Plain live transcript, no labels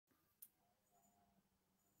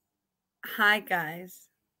Hi, guys.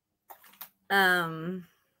 Well,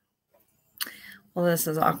 this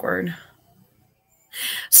is awkward.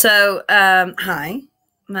 So, hi,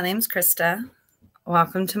 my name's Krista.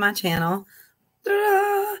 Welcome to my channel.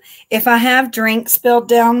 If I have drink spilled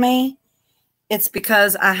down me, it's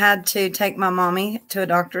because I had to take my mommy to a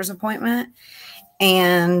doctor's appointment,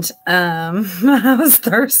 and I was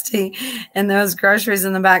thirsty, and there was groceries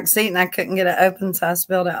in the back seat, and I couldn't get it open, so I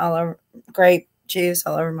spilled it all over, grape juice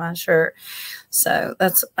all over my shirt. So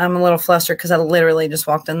I'm a little flustered because I literally just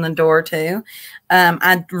walked in the door too.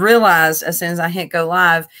 I realized as soon as I hit go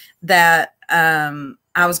live that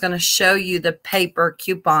I was going to show you the paper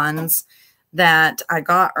coupons that I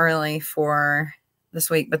got early for this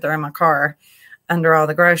week, but they're in my car under all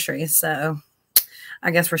the groceries. So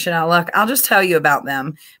I guess we're shit out of luck. I'll just tell you about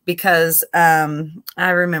them because I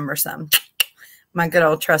remember some. My good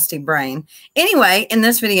old trusty brain. Anyway, in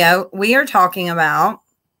this video, we are talking about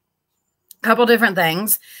a couple different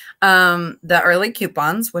things. The early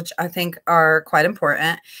coupons, which I think are quite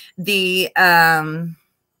important. The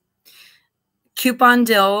coupon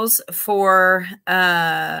deals for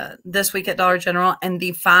this week at Dollar General, and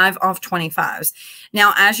the 5 off 25s.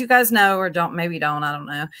 Now, as you guys know, or don't, maybe don't, I don't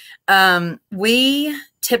know. We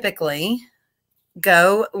typically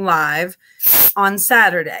go live on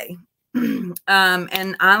Saturday. And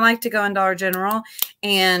I like to go in Dollar General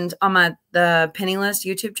and on the Penny List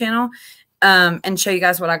YouTube channel and show you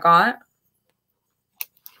guys what I got.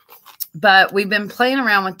 But we've been playing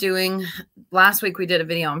around with doing, last week we did a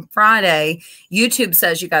video on Friday. YouTube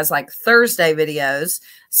says you guys like Thursday videos.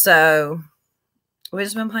 So we've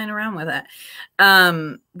just been playing around with it.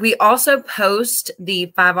 We also post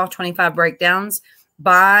the 5 off 25 breakdowns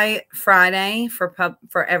by Friday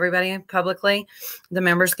for everybody publicly. The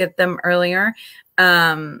members get them earlier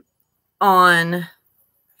on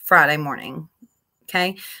Friday morning.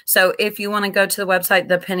 Okay. So if you want to go to the website,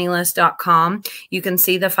 thepennylist.com, you can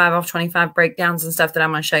see the 5 off 25 breakdowns and stuff that I'm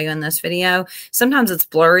going to show you in this video. Sometimes it's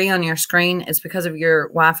blurry on your screen. It's because of your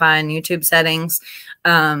Wi-Fi and YouTube settings.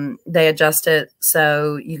 They adjust it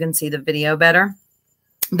so you can see the video better.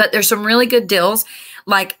 But there's some really good deals.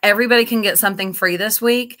 Like, everybody can get something free this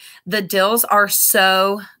week. The deals are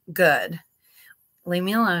so good. Leave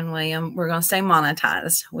me alone, William. We're going to stay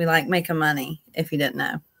monetized. We like making money, if you didn't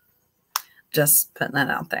know. Just putting that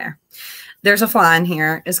out there. There's a fly in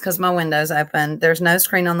here. It's because my window's open. There's no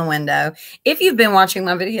screen on the window. If you've been watching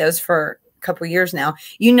my videos for a couple years now,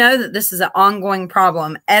 you know that this is an ongoing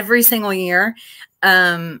problem. Every single year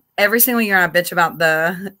I bitch about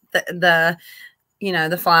the you know,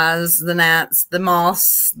 the flies, the gnats, the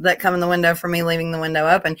moths that come in the window for me leaving the window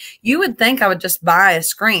open. You would think I would just buy a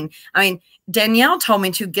screen. I mean, Danielle told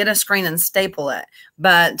me to get a screen and staple it,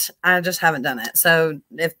 but I just haven't done it. So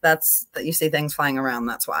if that's that you see things flying around,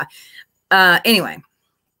 that's why. Anyway,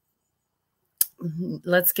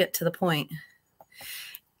 let's get to the point.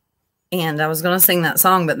 And I was going to sing that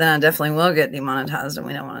song, but then I definitely will get demonetized, and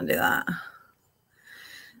we don't want to do that.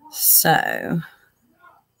 So...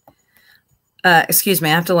 excuse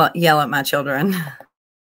me, I have to yell at my children.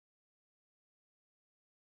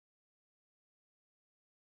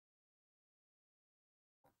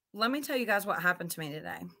 Let me tell you guys what happened to me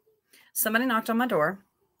today. Somebody knocked on my door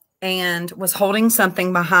and was holding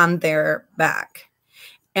something behind their back.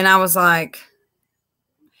 And I was like,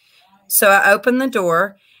 so I opened the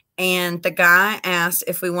door, and the guy asked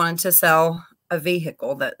if we wanted to sell a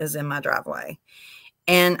vehicle that is in my driveway.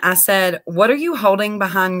 And I said, what are you holding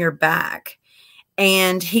behind your back?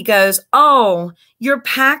 And he goes, oh, your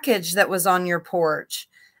package that was on your porch.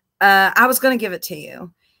 I was going to give it to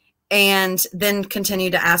you. And then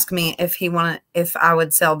continued to ask me if I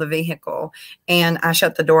would sell the vehicle. And I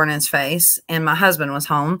shut the door in his face, and my husband was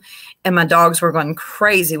home, and my dogs were going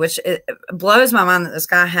crazy, which it blows my mind that this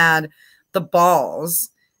guy had the balls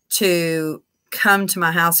to come to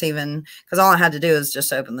my house, even because all I had to do is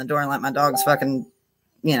just open the door and let my dogs fucking,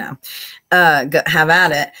 you know, have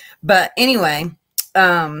at it. But anyway,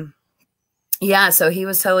 yeah, so he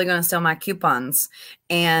was totally going to steal my coupons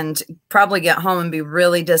and probably get home and be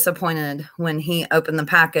really disappointed when he opened the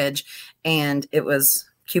package and it was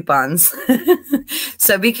coupons.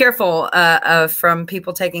 So be careful from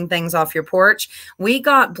people taking things off your porch. We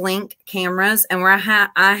got Blink cameras, and where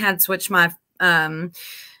I had switched my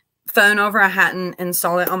phone over. I hadn't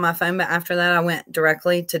installed it on my phone, but after that I went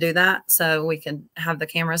directly to do that so we could have the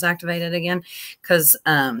cameras activated again. Because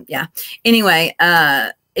yeah, anyway,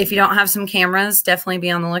 if you don't have some cameras, definitely be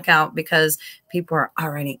on the lookout because people are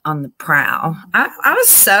already on the prowl. I was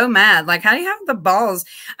so mad. Like, how do you have the balls?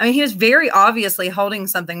 I mean, he was very obviously holding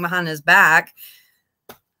something behind his back.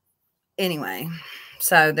 Anyway,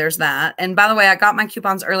 So there's that. And by the way, I got my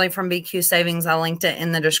coupons early from BQ Savings. I linked it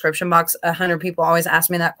in the description box. 100 people always ask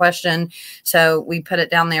me that question. So we put it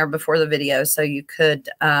down there before the video. So you could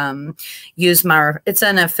use it's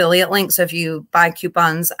an affiliate link. So if you buy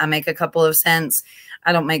coupons, I make a couple of cents.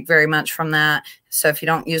 I don't make very much from that. So if you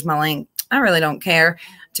don't use my link, I really don't care,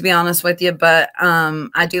 to be honest with you. But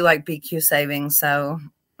I do like BQ Savings. So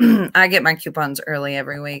I get my coupons early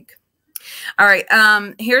every week. All right.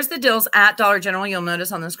 Here's the deals at Dollar General. You'll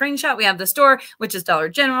notice on the screenshot, we have the store, which is Dollar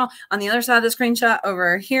General. On the other side of the screenshot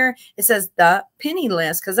over here, it says The Penny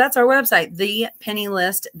List, because that's our website,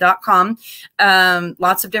 thepennylist.com.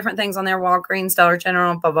 Lots of different things on there. Walgreens, Dollar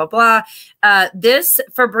General, blah, blah, blah. This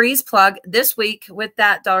Febreze plug this week with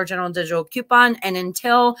that Dollar General digital coupon, and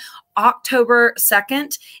until October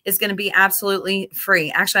 2nd is going to be absolutely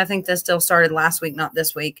free. Actually, I think this deal started last week, not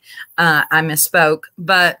this week. I misspoke,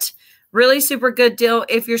 but really super good deal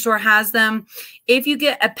if your store has them. If you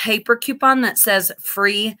get a paper coupon that says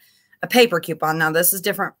free, a paper coupon. Now, this is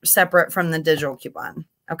different, separate from the digital coupon,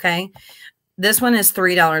 okay? This one is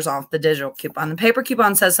 $3 off the digital coupon. The paper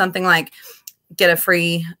coupon says something like, get a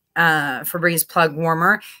free Febreze plug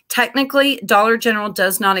warmer. Technically, Dollar General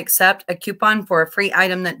does not accept a coupon for a free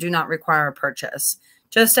item that do not require a purchase.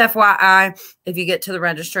 Just FYI, if you get to the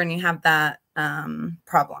register and you have that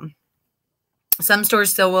problem. Some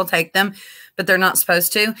stores still will take them, but they're not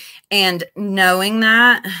supposed to. And knowing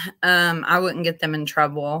that, I wouldn't get them in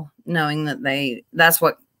trouble knowing that that's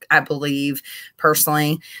what I believe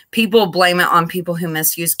personally. People blame it on people who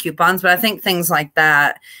misuse coupons, but I think things like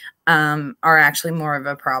that are actually more of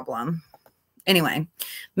a problem. Anyway,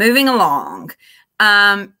 moving along.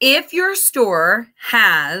 If your store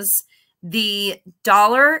has the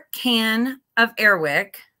dollar can of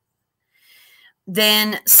Airwick,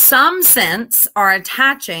 then some scents are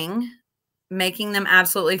attaching, making them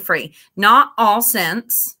absolutely free. Not all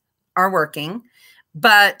scents are working,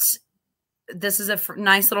 but this is a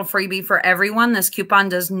nice little freebie for everyone. This coupon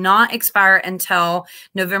does not expire until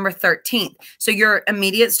November 13th. So your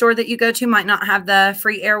immediate store that you go to might not have the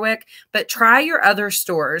free Airwick, but try your other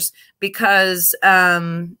stores because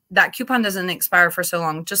that coupon doesn't expire for so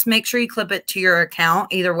long. Just make sure you clip it to your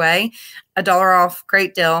account. Either way, $1 off,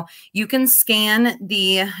 great deal. You can scan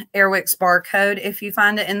the Airwick's barcode if you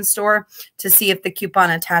find it in store to see if the coupon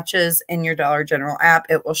attaches in your Dollar General app.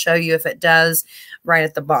 It will show you if it does right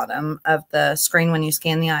at the bottom of the screen when you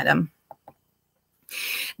scan the item.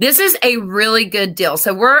 This is a really good deal.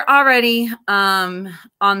 So we're already on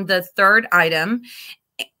the third item,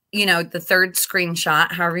 you know, the third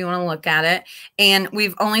screenshot, however you want to look at it. And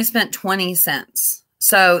we've only spent 20 cents.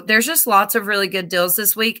 So there's just lots of really good deals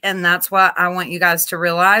this week. And that's what I want you guys to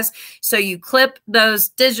realize. So you clip those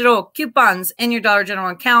digital coupons in your Dollar General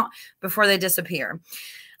account before they disappear.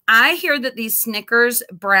 I hear that these Snickers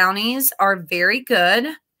brownies are very good.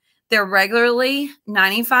 They're regularly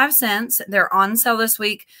 95 cents. They're on sale this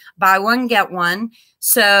week. Buy one, get one.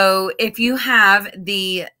 So if you have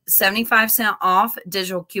the 75-cent off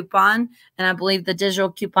digital coupon, and I believe the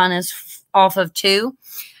digital coupon is off of 2,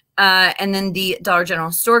 and then the Dollar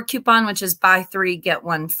General store coupon, which is buy 3, get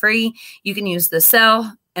 1 free, you can use the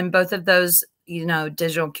sale and both of those, you know,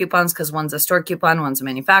 digital coupons, because one's a store coupon, one's a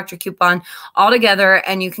manufacturer coupon, all together,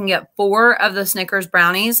 and you can get 4 of the Snickers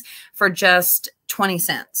brownies for just 20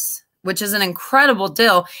 cents, which is an incredible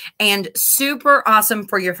deal and super awesome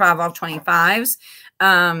for your 5 off 25s.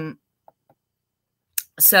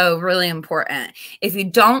 So really important. If you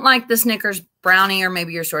don't like the Snickers brownie, or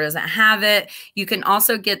maybe your store doesn't have it, you can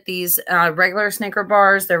also get these regular Snicker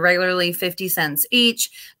bars. They're regularly 50 cents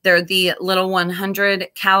each. They're the little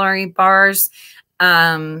 100-calorie bars.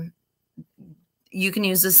 You can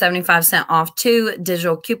use the 75-cent off 2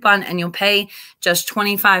 digital coupon, and you'll pay just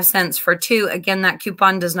 25 cents for 2. Again, that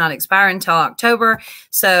coupon does not expire until October.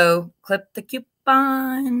 So clip the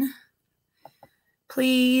coupon,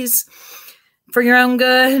 please, for your own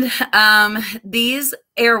good. These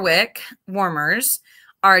Airwick warmers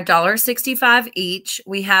are $1.65 each.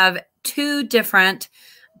 We have 2 different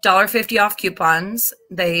 $1.50 off coupons.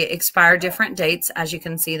 They expire different dates, as you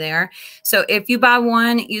can see there. So if you buy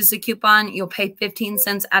one, use the coupon, you'll pay 15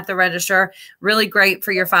 cents at the register. Really great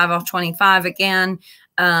for your 5 off 25 again.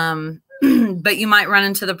 But you might run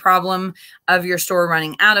into the problem of your store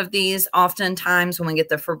running out of these. Oftentimes when we get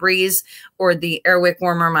the Febreze or the Airwick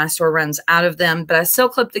warmer, my store runs out of them, but I still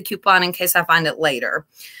clip the coupon in case I find it later.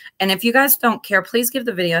 And if you guys don't care, please give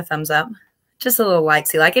the video a thumbs up. Just a little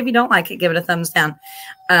likesy. Like, if you don't like it, give it a thumbs down.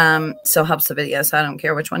 So it helps the video. So I don't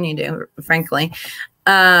care which one you do, frankly.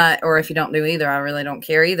 Or if you don't do either, I really don't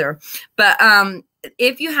care either. But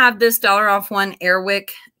if you have this $1 off 1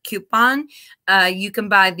 Airwick coupon. You can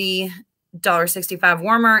buy the $1.65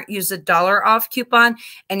 warmer, use the $1 off coupon,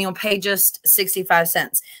 and you'll pay just 65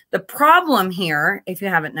 cents. The problem here, if you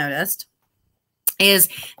haven't noticed, is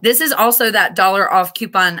this is also that $1 off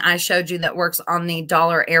coupon I showed you that works on the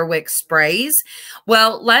 $1 Airwick sprays.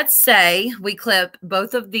 Well, let's say we clip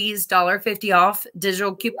both of these $1.50 off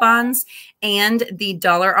digital coupons and the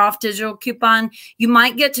 $1 off digital coupon. You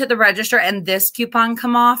might get to the register and this coupon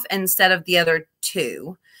come off instead of the other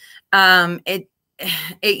two.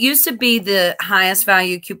 It used to be the highest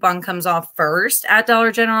value coupon comes off first at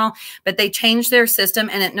Dollar General, but they changed their system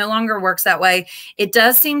and it no longer works that way. It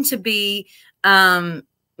does seem to be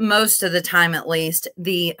most of the time, at least,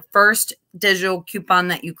 the first digital coupon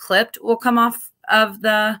that you clipped will come off of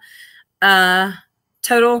the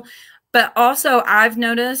total. But also I've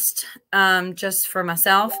noticed, just for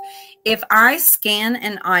myself, if I scan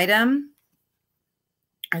an item,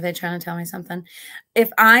 are they trying to tell me something? If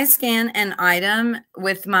I scan an item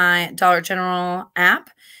with my Dollar General app,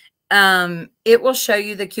 it will show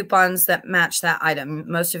you the coupons that match that item.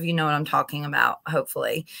 Most of you know what I'm talking about,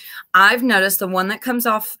 hopefully. I've noticed the one that comes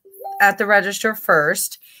off at the register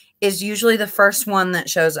first is usually the first one that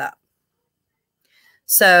shows up.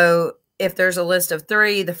 So if there's a list of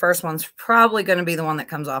 3, the first one's probably going to be the one that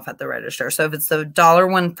comes off at the register. So if it's the $1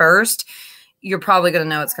 one first, you're probably going to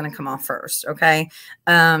know it's going to come off first. Okay.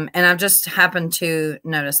 And I've just happened to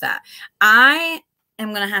notice that. I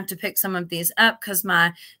am going to have to pick some of these up because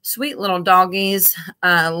my sweet little doggies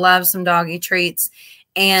love some doggy treats.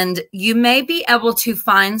 And you may be able to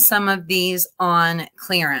find some of these on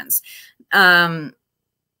clearance.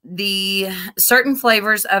 The certain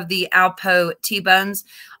flavors of the Alpo T-Bones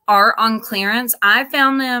are on clearance. I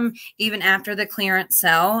found them even after the clearance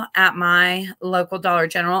sale at my local Dollar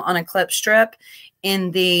General on a clip strip in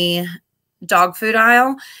the dog food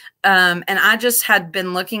aisle. And I just had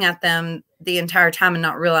been looking at them the entire time and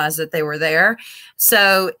not realized that they were there.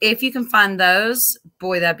 So if you can find those,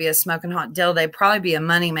 boy, that'd be a smoking hot deal. They'd probably be a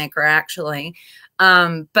moneymaker, actually.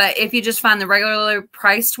 But if you just find the regularly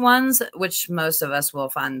priced ones, which most of us will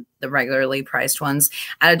find the regularly priced ones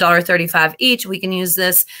at $1.35 each, we can use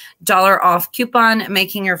this $1 off coupon,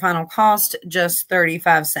 making your final cost just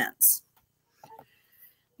 35 cents.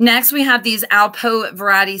 Next, we have these Alpo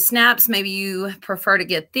variety snaps. Maybe you prefer to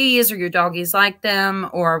get these or your doggies like them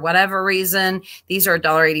or whatever reason. These are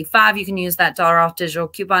 $1.85. You can use that $1 off digital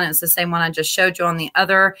coupon. It's the same one I just showed you on the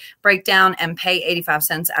other breakdown and pay 85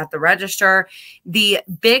 cents at the register. The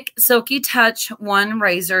Bic Silky Touch 1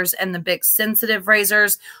 razors and the Bic Sensitive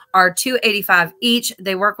razors are $2.85 each.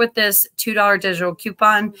 They work with this $2 digital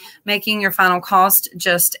coupon, making your final cost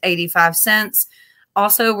just 85 cents.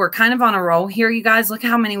 Also, we're kind of on a roll here, you guys. Look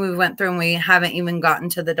how many we went through and we haven't even gotten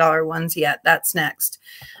to the dollar ones yet. That's next.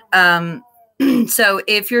 So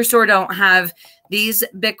if your store don't have these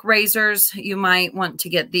Bic razors, you might want to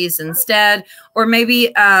get these instead. Or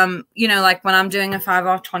maybe, you know, like when I'm doing a 5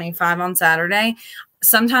 off 25 on Saturday,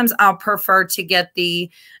 sometimes I'll prefer to get the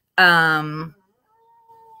packs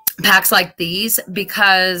like these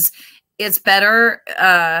because it's better,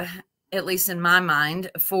 at least in my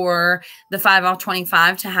mind, for the 5 off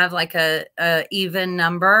 25 to have like a even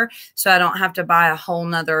number. So I don't have to buy a whole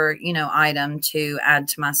nother, you know, item to add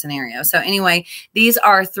to my scenario. So anyway, these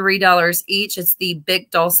are $3 each. It's the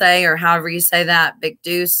Bic Dulce, or however you say that, Bic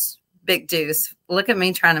Deuce. Bic Deuce. Look at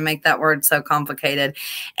me trying to make that word so complicated.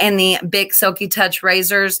 And the Bic Silky Touch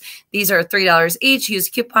razors, these are $3 each. Use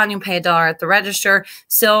coupon, you pay $1 at the register.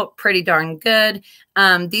 Still pretty darn good.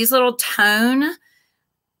 These little tone,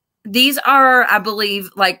 these are, I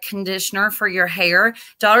believe, like conditioner for your hair.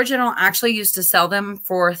 Dollar General actually used to sell them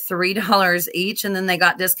for $3 each, and then they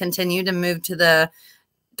got discontinued and moved to the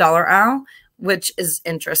dollar aisle, which is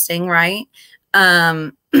interesting, right?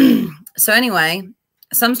 So anyway,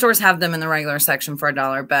 some stores have them in the regular section for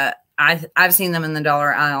 $1, but I've seen them in the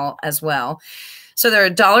dollar aisle as well. So they're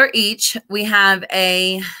 $1 each. We have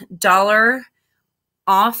a $1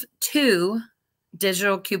 off 2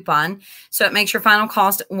 digital coupon. So it makes your final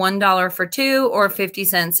cost $1 for 2 or 50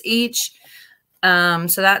 cents each.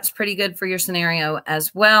 So that's pretty good for your scenario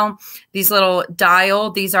as well. These little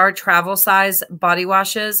Dial, these are travel size body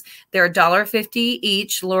washes. They're $1.50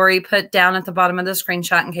 each. Lori put down at the bottom of the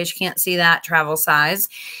screenshot in case you can't see that travel size.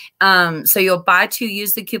 So you'll buy 2,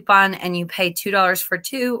 use the coupon, and you pay $2 for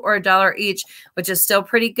 2 or $1 each, which is still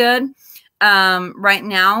pretty good. Right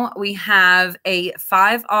now we have a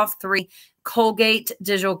 5 off 3 Colgate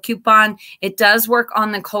digital coupon. It does work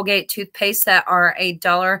on the Colgate toothpaste that are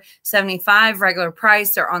 $1.75 regular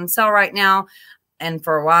price. They're on sale right now and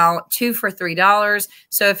for a while, 2 for $3.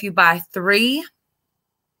 So if you buy 3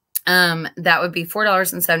 That would be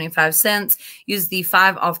 $4.75. Use the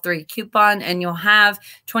 5 off 3 coupon and you'll have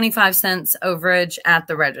 25 cents overage at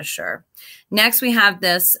the register. Next, we have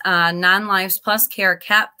this 9 Lives Plus Care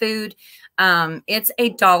cat food. It's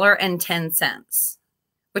 $1.10,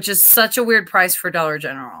 which is such a weird price for Dollar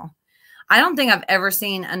General. I don't think I've ever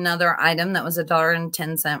seen another item that was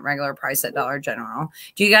 $1.10 regular price at Dollar General.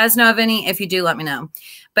 Do you guys know of any? If you do, let me know.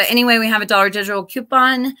 But anyway, we have a Dollar Digital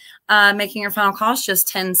coupon, making your final cost just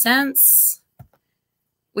 10 cents.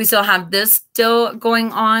 We still have this still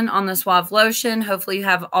going on the Suave lotion. Hopefully you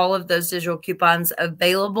have all of those digital coupons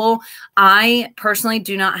available. I personally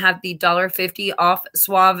do not have the $1.50 off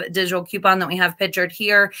Suave digital coupon that we have pictured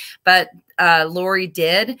here, but Lori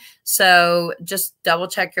did. So just double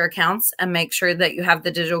check your accounts and make sure that you have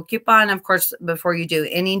the digital coupon, of course, before you do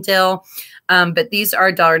any deal. But these are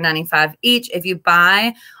 $1.95 each. If you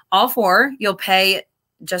buy all 4, you'll pay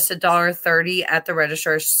just $1.30 at the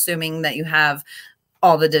register, assuming that you have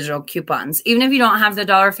all the digital coupons. Even if you don't have the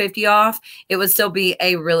 $1.50 off, it would still be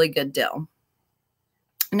a really good deal.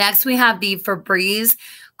 Next, we have the Febreze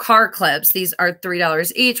car clips. These are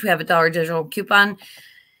 $3 each. We have a $1 digital coupon.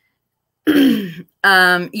 You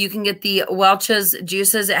can get the Welch's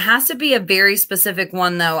juices. It has to be a very specific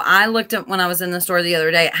one, though. I looked at when I was in the store the other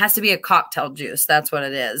day. It has to be a cocktail juice. That's what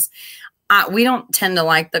it is. We don't tend to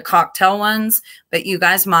like the cocktail ones, but you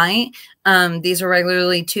guys might. These are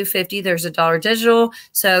regularly $2.50. There's a $1 digital.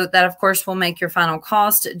 So that, of course, will make your final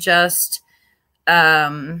cost just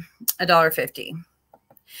 $1.50.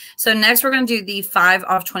 So next, we're going to do the 5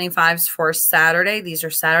 off 25s for Saturday. These are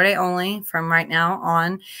Saturday only from right now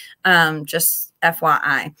on, just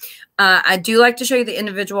FYI. I do like to show you the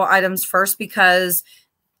individual items first because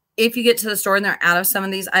if you get to the store and they're out of some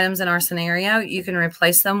of these items in our scenario, you can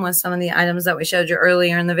replace them with some of the items that we showed you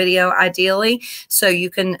earlier in the video, ideally. So you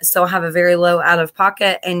can still have a very low out of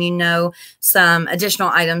pocket and you know some additional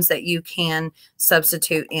items that you can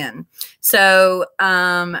substitute in. So,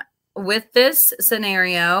 with this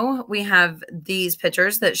scenario, we have these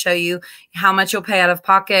pictures that show you how much you'll pay out of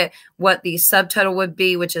pocket, what the subtotal would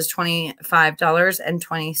be, which is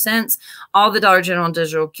 $25.20, all the Dollar General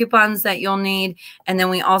digital coupons that you'll need. And then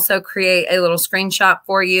we also create a little screenshot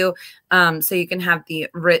for you so you can have the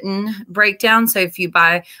written breakdown. So if you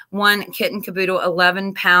buy one kitten caboodle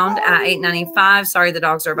 11-pound at $8.95, sorry, the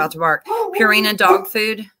dogs are about to bark, Purina dog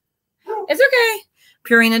food, it's okay.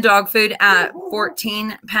 Purina dog food at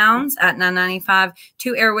 14 pounds at $9.95.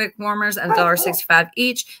 2 Airwick warmers at $1.65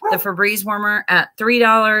 each. The Febreze warmer at $3.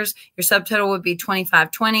 Your subtotal would be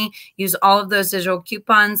 $25.20. Use all of those digital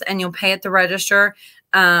coupons and you'll pay at the register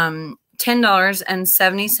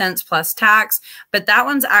 $10.70 plus tax. But that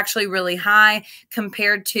one's actually really high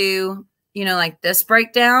compared to, you know, like this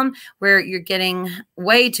breakdown where you're getting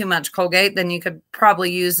way too much Colgate than you could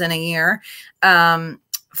probably use in a year.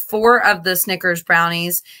 4 of the Snickers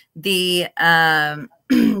brownies, the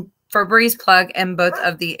Febreze plug, and both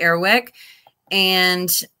of the Airwick. And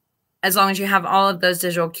as long as you have all of those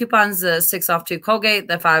digital coupons, the 6 off 2 Colgate,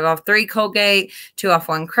 the 5 off 3 Colgate, 2 off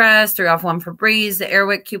 1 Crest, 3 off 1 Febreze, the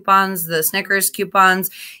Airwick coupons, the Snickers coupons,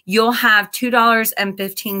 you'll have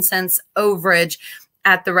 $2.15 overage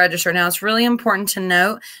at the register. Now, it's really important to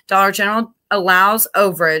note, Dollar General allows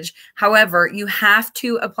overage. However, you have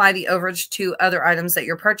to apply the overage to other items that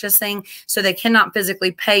you're purchasing, so they cannot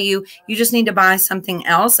physically pay you. You just need to buy something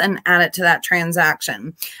else and add it to that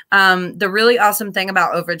transaction. The really awesome thing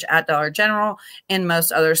about overage at Dollar General and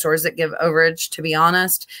most other stores that give overage, to be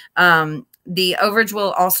honest, the overage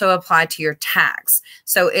will also apply to your tax.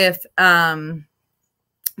 So if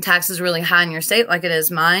tax is really high in your state, like it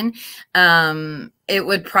is mine, it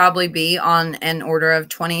would probably be on an order of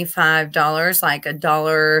 $25, like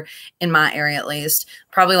 $1 in my area at least,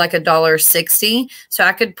 probably like $1.60. So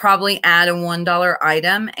I could probably add a $1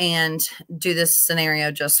 item and do this scenario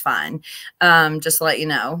just fine. Just to let you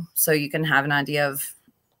know, so you can have an idea of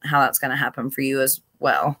how that's going to happen for you as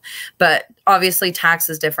well. But obviously tax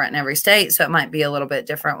is different in every state, so it might be a little bit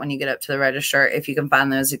different when you get up to the register if you can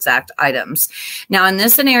find those exact items. Now in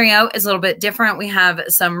this scenario is a little bit different. We have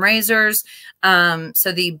some razors.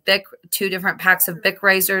 So the Bic, 2 different packs of Bic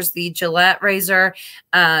razors, the Gillette razor,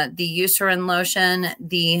 the Eucerin lotion,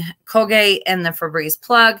 the Colgate, and the Febreze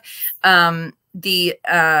plug. The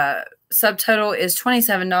subtotal is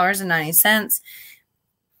 $27.90.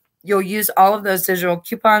 You'll use all of those digital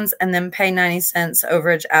coupons and then pay 90 cents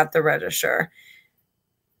overage at the register.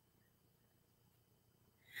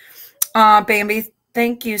 Bambi,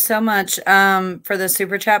 thank you so much for the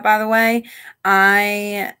super chat, by the way.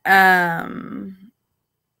 I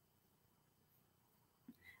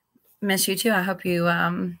miss you too. I hope you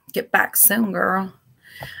get back soon, girl.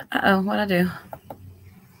 Uh-oh, what'd I do?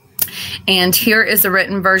 And here is the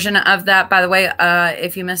written version of that. By the way,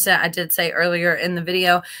 if you missed it, I did say earlier in the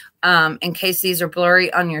video, in case these are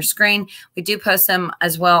blurry on your screen, we do post them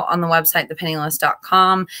as well on the website,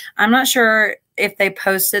 thepennylist.com. I'm not sure if they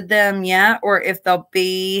posted them yet or if they'll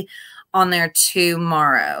be on there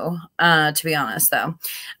tomorrow, to be honest, though.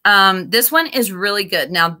 This one is really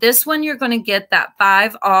good. Now, this one, you're going to get that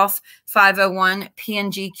 5 off 501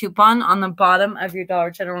 P&G coupon on the bottom of your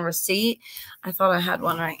Dollar General receipt. I thought I had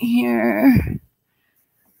one right here.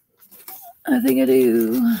 I think I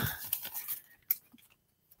do.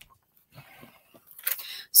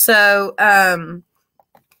 So,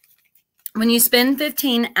 when you spend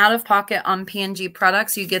 $15 out of pocket on P&G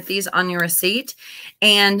products, you get these on your receipt,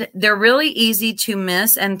 and they're really easy to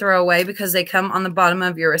miss and throw away because they come on the bottom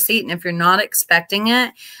of your receipt. And if you're not expecting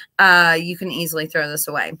it, you can easily throw this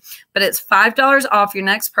away. But it's $5 off your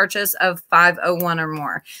next purchase of 501 or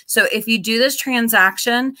more. So if you do this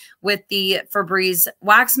transaction with the Febreze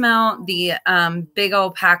wax melt, the big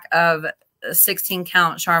old pack of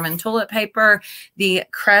 16-count Charmin toilet paper, the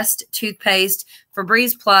Crest toothpaste,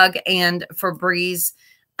 Febreze plug, and Febreze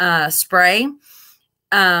spray,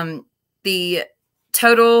 the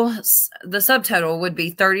subtotal would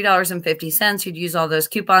be $30.50. You'd use all those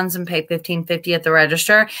coupons and pay $15.50 at the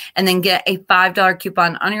register, and then get a $5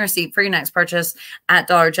 coupon on your receipt for your next purchase at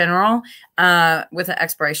Dollar General, with an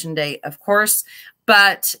expiration date, of course.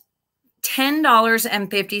 But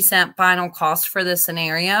 $10.50 final cost for this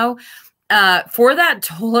scenario. For that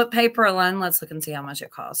toilet paper alone, let's look and see how much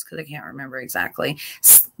it costs because I can't remember exactly.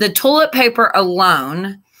 The toilet paper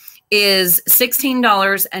alone is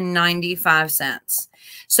 $16.95.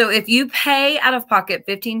 So if you pay out of pocket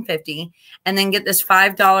 $15.50 and then get this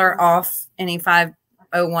 $5 off any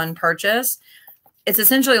 501 purchase, it's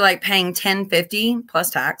essentially like paying $10.50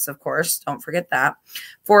 plus tax, of course, don't forget that,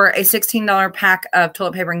 for a $16 pack of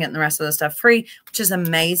toilet paper and getting the rest of the stuff free, which is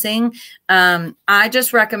amazing. I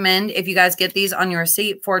just recommend, if you guys get these on your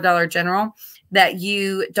receipt for Dollar General, that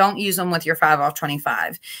you don't use them with your 5 off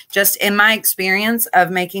 25. Just in my experience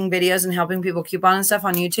of making videos and helping people coupon and stuff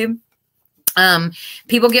on YouTube,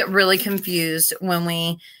 people get really confused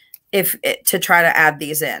when to try to add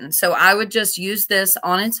these in. So I would just use this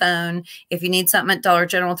on its own. If you need something at Dollar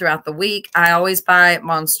General throughout the week, I always buy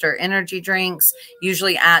Monster energy drinks,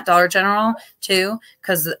 usually at Dollar General too,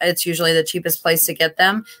 because it's usually the cheapest place to get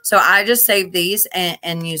them. So I just save these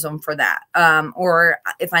and use them for that. Or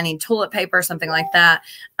if I need toilet paper or something like that,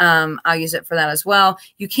 I'll use it for that as well.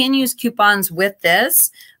 You can use coupons with this,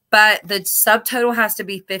 but the subtotal has to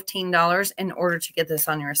be $15 in order to get this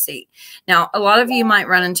on your receipt. Now, a lot of you might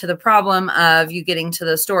run into the problem of you getting to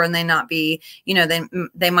the store and they not be, you know,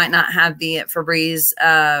 they might not have the Febreze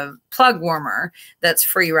plug warmer that's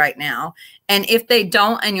free right now. And if they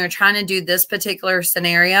don't, and you're trying to do this particular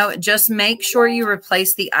scenario, just make sure you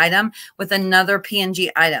replace the item with another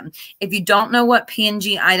P&G item. If you don't know what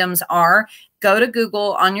P&G items are, go to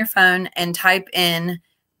Google on your phone and type in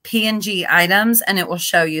P&G items, and it will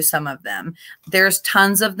show you some of them. There's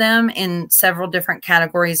tons of them in several different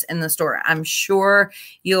categories in the store. I'm sure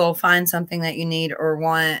you'll find something that you need or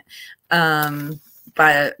want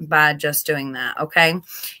by just doing that. Okay.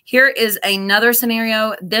 Here is another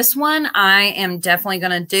scenario. This one I am definitely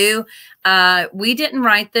going to do. We didn't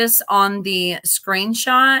write this on the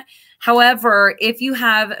screenshot. However, if you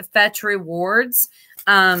have Fetch Rewards,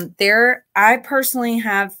 I personally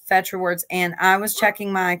have Fetch Rewards, and I was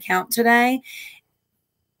checking my account today,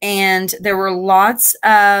 and there were lots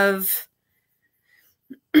of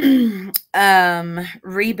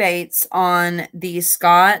rebates on the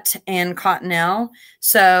Scott and Cottonelle.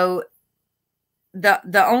 So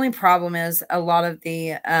the only problem is a lot of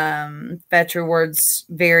the Fetch Rewards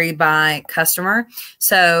vary by customer.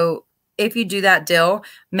 So if you do that deal,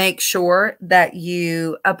 make sure that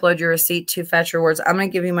you upload your receipt to Fetch Rewards. I'm going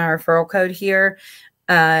to give you my referral code here.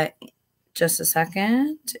 Just a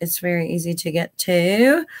second. It's very easy to get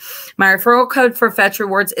to. My referral code for Fetch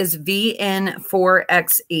Rewards is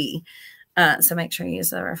VN4XE. So make sure you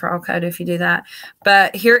use the referral code if you do that.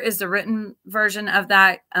 But here is the written version of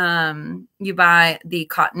that. You buy the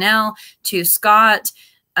Cottonelle to Scott,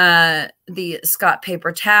 the Scott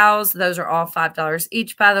paper towels. Those are all $5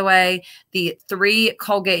 each, by the way. The 3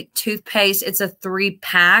 Colgate toothpaste. It's a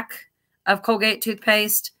 3-pack of Colgate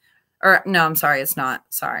toothpaste. Or no, I'm sorry, it's not.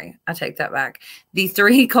 Sorry, I take that back. The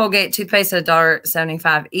 3 Colgate toothpaste at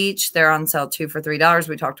 $1.75 each. They're on sale 2 for $3.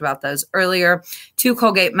 We talked about those earlier. 2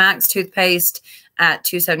 Colgate Max toothpaste at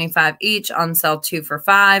 $2.75 each, on sale 2 for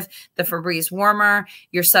 $5. The Febreze warmer,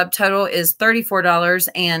 your subtotal is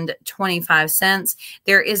 $34.25.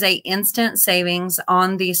 There is a instant savings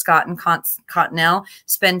on the Scott and Cottonelle.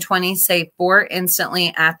 Spend 20, save 4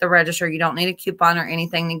 instantly at the register. You don't need a coupon or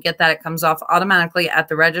anything to get that. It comes off automatically at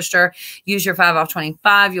the register. Use your 5 off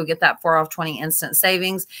 25. You'll get that 4 off 20 instant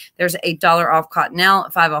savings. There's $8 off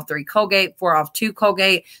Cottonelle, 5 off 3 Colgate, 4 off 2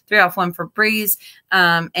 Colgate, 3 off 1 Febreze.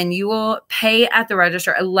 And you will pay at the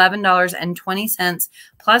register $11.20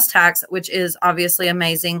 plus tax, which is obviously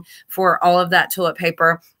amazing for all of that toilet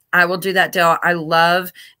paper. I will do that deal. I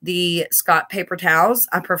love the Scott paper towels.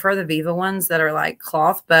 I prefer the Viva ones that are like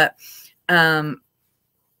cloth, but aside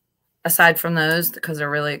from those, because they're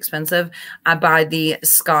really expensive, I buy the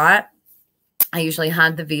Scott. I usually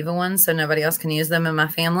hide the Viva ones so nobody else can use them in my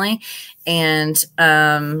family, and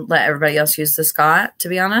let everybody else use the Scott, to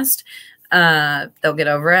be honest. They'll get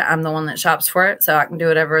over it. I'm the one that shops for it, so I can do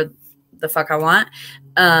whatever the fuck I want.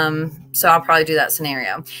 So I'll probably do that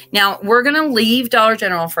scenario. Now we're going to leave Dollar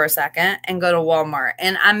General for a second and go to Walmart.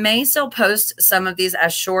 And I may still post some of these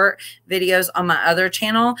as short videos on my other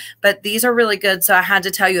channel, but these are really good. So I had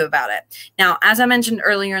to tell you about it. Now, as I mentioned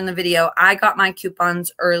earlier in the video, I got my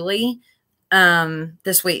coupons early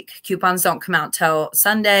this week. Coupons don't come out till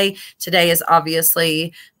Sunday. Today is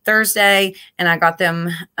obviously Thursday, and I got them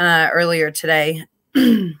earlier today.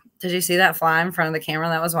 Did you see that fly in front of the camera?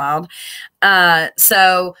 That was wild.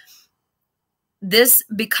 So this,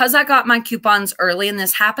 because I got my coupons early, and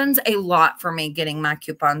this happens a lot for me getting my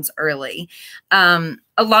coupons early. A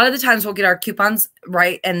lot of the times we'll get our coupons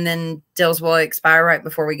right, and then deals will expire right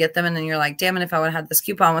before we get them. And then you're like, damn it, if I would have had this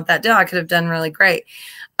coupon with that deal, I could have done really great.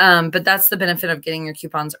 But that's the benefit of getting your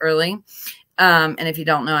coupons early. And if you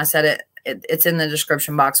don't know, I said it. It's in the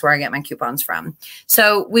description box where I get my coupons from.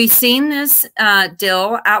 So we've seen this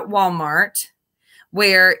deal at Walmart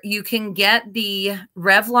where you can get the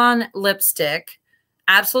Revlon lipstick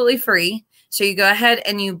absolutely free. So you go ahead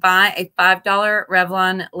and you buy a $5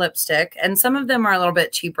 Revlon lipstick, and some of them are a little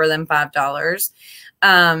bit cheaper than $5.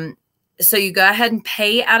 So you go ahead and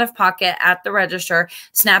pay out of pocket at the register,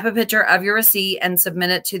 snap a picture of your receipt and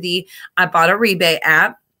submit it to the Ibotta rebate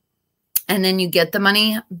app. And then you get the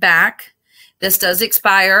money back. This does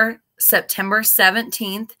expire September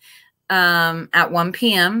 17th at 1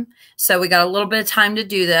 p.m. So we got a little bit of time to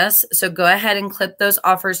do this. So go ahead and clip those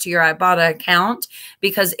offers to your Ibotta account,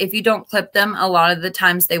 because if you don't clip them, a lot of the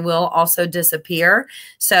times they will also disappear.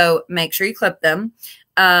 So make sure you clip them.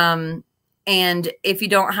 And if you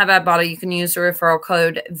don't have Ibotta, you can use the referral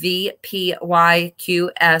code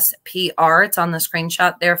VPYQSPR. It's on the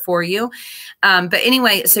screenshot there for you. But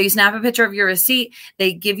anyway, so you snap a picture of your receipt.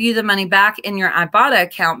 They give you the money back in your Ibotta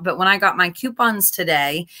account. But when I got my coupons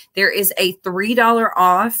today, there is a $3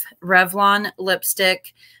 off Revlon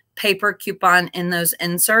lipstick paper coupon in those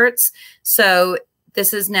inserts. So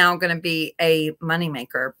this is now going to be a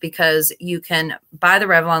moneymaker, because you can buy the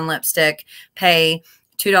Revlon lipstick, pay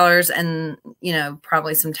 $2 and, you know,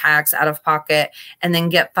 probably some tax out of pocket, and then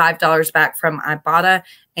get $5 back from Ibotta,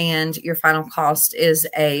 and your final cost is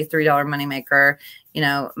a $3 moneymaker, you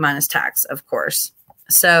know, minus tax, of course.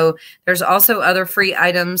 So there's also other free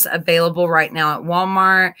items available right now at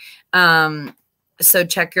Walmart. So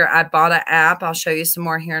check your Ibotta app. I'll show you some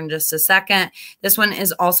more here in just a second. This one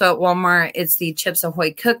is also at Walmart. It's the Chips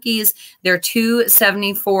Ahoy cookies. They're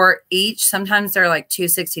 $2.74 each. Sometimes they're like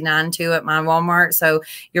 $2.69 too at my Walmart. So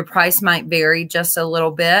your price might vary just a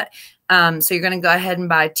little bit. So you're going to go ahead and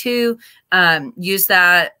buy 2. Use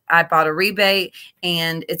that Ibotta rebate,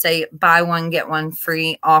 and it's a buy one, get one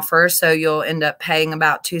free offer. So you'll end up paying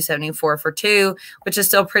about $2.74 for 2, which is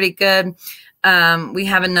still pretty good. We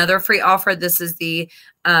have another free offer. This is the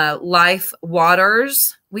Life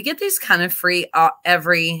Waters. We get these kind of free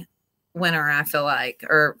every winter, I feel like,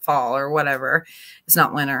 or fall or whatever. It's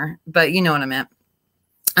not winter, but you know what I meant.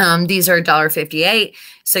 These are $1.58.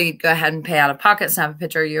 So you go ahead and pay out of pocket, snap a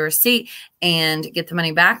picture of your receipt, and get the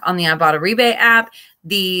money back on the Ibotta rebate app.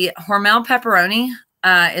 The Hormel pepperoni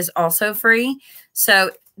is also free.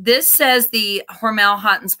 So this says the Hormel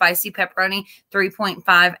hot and spicy pepperoni,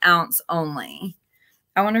 3.5 ounce only.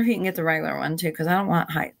 I wonder if you can get the regular one too, because I don't want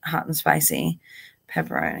hot and spicy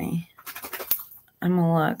pepperoni. I'm going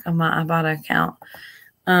to look on my Ibotta account.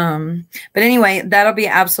 But anyway, that'll be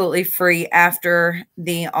absolutely free after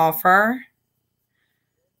the offer.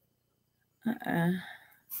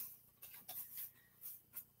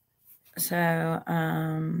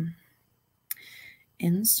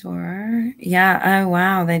 In store. Yeah. Oh,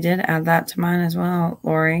 wow. They did add that to mine as well,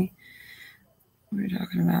 Lori. What are we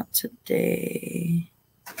talking about today?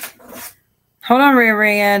 Hold on,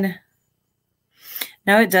 Red.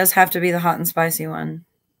 No, it does have to be the hot and spicy one.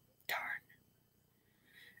 Darn.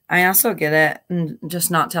 I also get it and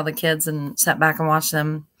just not tell the kids and sit back and watch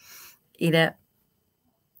them eat it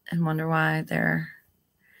and wonder why they're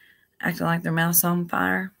acting like their mouth's on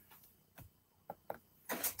fire.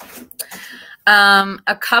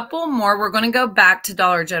 A couple more. We're going to go back to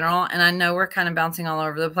Dollar General, and I know we're kind of bouncing all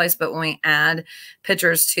over the place, but when we add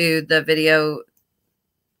pictures to the video,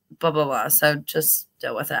 blah, blah, blah. So just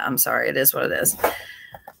deal with it. I'm sorry. It is what it is.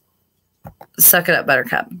 Suck it up,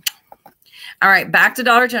 Buttercup. All right, back to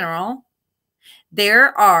Dollar General.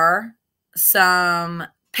 There are some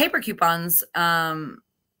paper coupons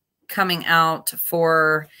coming out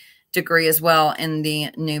for Degree as well in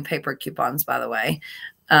the new paper coupons, by the way,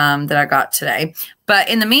 that I got today. But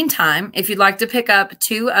in the meantime, if you'd like to pick up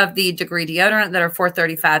 2 of the Degree deodorant that are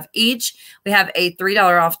 $4.35 each, we have a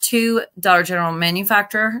 $3 off 2 Dollar General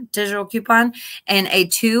manufacturer digital coupon and a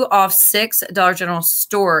 2 off 6 Dollar General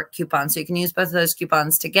store coupon. So you can use both of those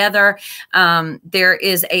coupons together. There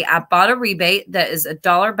is a Ibotta rebate that is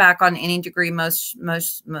 $1 back on any Degree motion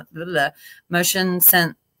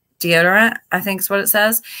scent deodorant, I think is what it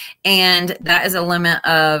says. And that is a limit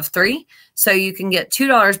of 3. So you can get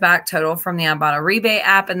 $2 back total from the Ibotta rebate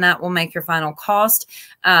app, and that will make your final cost,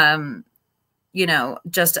 you know,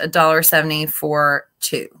 just $1.70 for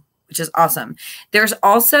 2, which is awesome. There's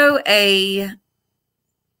also a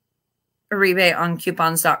rebate on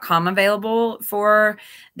coupons.com available for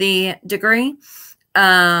the Degree.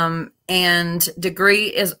 And Degree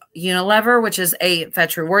is Unilever, which is a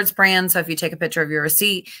Fetch Rewards brand. So if you take a picture of your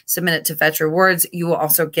receipt, submit it to Fetch Rewards, you will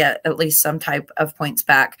also get at least some type of points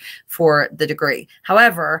back for the Degree.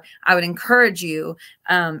 However, I would encourage you,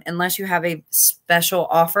 unless you have a special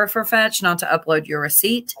offer for Fetch, not to upload your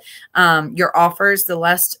receipt. Your offers, the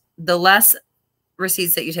less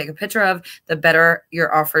receipts that you take a picture of, the better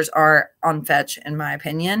your offers are on Fetch, in my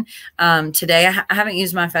opinion. Today, I haven't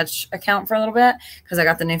used my Fetch account for a little bit because I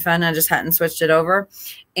got the new phone. I just hadn't switched it over.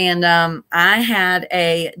 And I had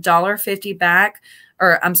a $1.50 back,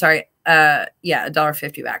 or I'm sorry, yeah,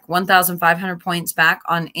 $1.50 back, 1,500 points back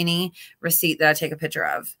on any receipt that I take a picture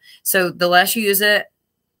of. So the less you use it,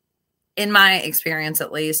 in my experience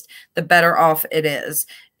at least, the better off it is,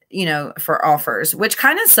 you know, for offers, which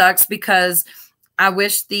kind of sucks because I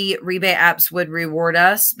wish the rebate apps would reward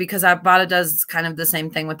us, because Ibotta does kind of the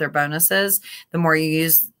same thing with their bonuses. The more you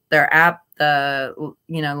use their app, the,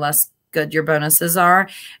 you know, less good your bonuses are.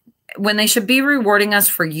 When they should be rewarding us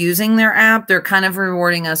for using their app, they're kind of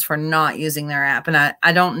rewarding us for not using their app. And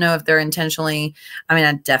I don't know if they're intentionally, I mean,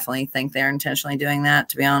 I definitely think they're intentionally doing that,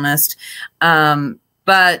 to be honest.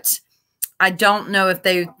 But I don't know if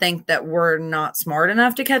they think that we're not smart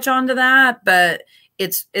enough to catch on to that, but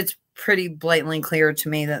it's pretty blatantly clear to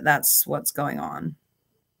me that that's what's going on.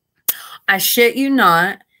 I shit you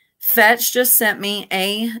not. Fetch just sent me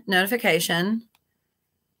a notification.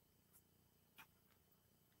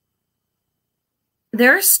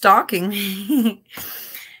 They're stalking me.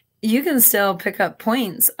 You can still pick up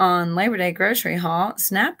points on Labor Day grocery haul.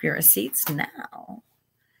 Snap your receipts now.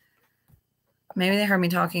 Maybe they heard me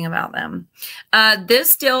talking about them.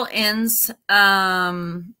 This deal ends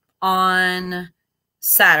on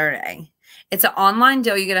Saturday. It's an online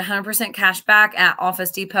deal. You get 100% cash back at Office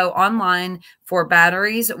Depot online for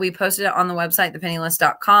batteries. We posted it on the website,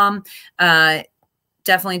 thepennylist.com.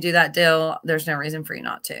 Definitely do that deal. There's no reason for you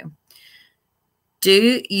not to.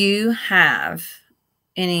 Do you have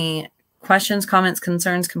any questions, comments,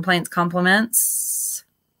 concerns, complaints, compliments?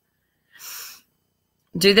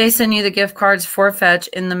 Do they send you the gift cards for Fetch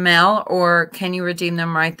in the mail, or can you redeem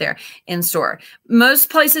them right there in store? Most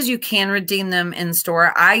places you can redeem them in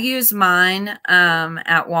store. I use mine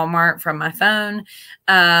at Walmart from my phone.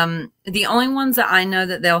 The only ones that I know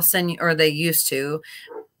that they'll send you, or they used to,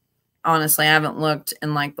 honestly, I haven't looked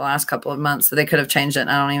in like the last couple of months, so they could have changed it. And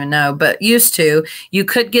I don't even know, but used to, you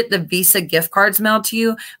could get the Visa gift cards mailed to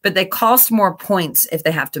you, but they cost more points if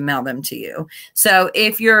they have to mail them to you. So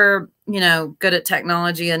if you're, you know, good at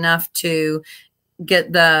technology enough to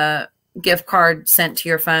get the gift card sent to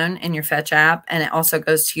your phone in your Fetch app, and it also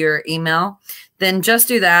goes to your email, then just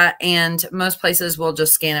do that. And most places will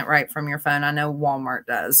just scan it right from your phone. I know Walmart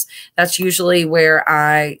does. That's usually where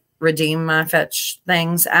I redeem my Fetch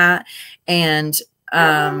things at, and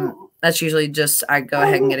that's usually just I go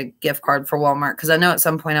ahead and get a gift card for Walmart, because I know at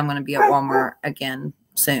some point I'm going to be at Walmart again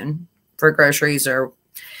soon for groceries or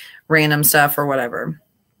random stuff or whatever.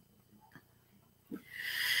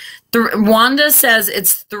 Wanda says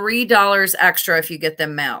it's $3 extra if you get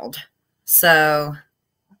them mailed, so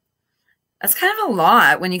that's kind of a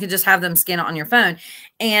lot when you can just have them scan it on your phone.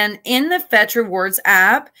 And in the Fetch Rewards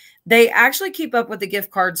app, they actually keep up with the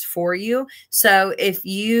gift cards for you. So if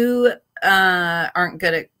you aren't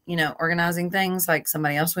good at, organizing things like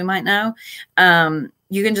somebody else we might know,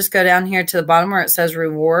 you can just go down here to the bottom where it says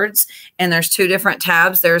rewards, and there's two different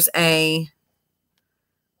tabs. There's a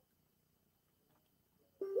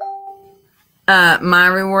My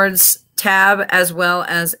Rewards tab as well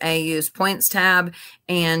as a Use Points tab,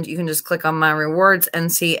 and you can just click on My Rewards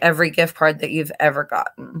and see every gift card that you've ever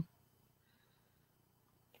gotten.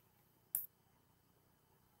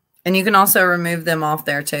 And you can also remove them off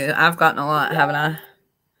there too. I've gotten a lot, haven't I?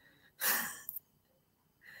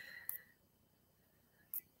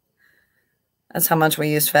 That's how much we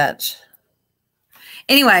use Fetch.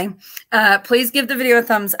 Anyway, please give the video a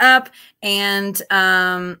thumbs up and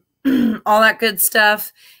all that good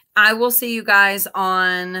stuff. I will see you guys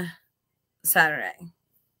on Saturday,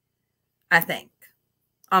 I think,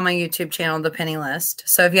 on my YouTube channel, The Penny List.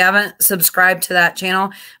 So if you haven't subscribed to that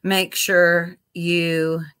channel, make sure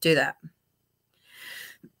you do that.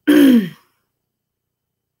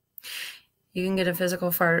 You can get a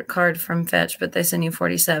physical card from Fetch, but they send you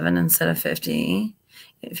 47 instead of 50.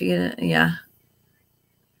 If you get it, yeah.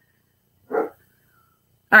 All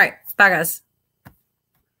right. Bye, guys.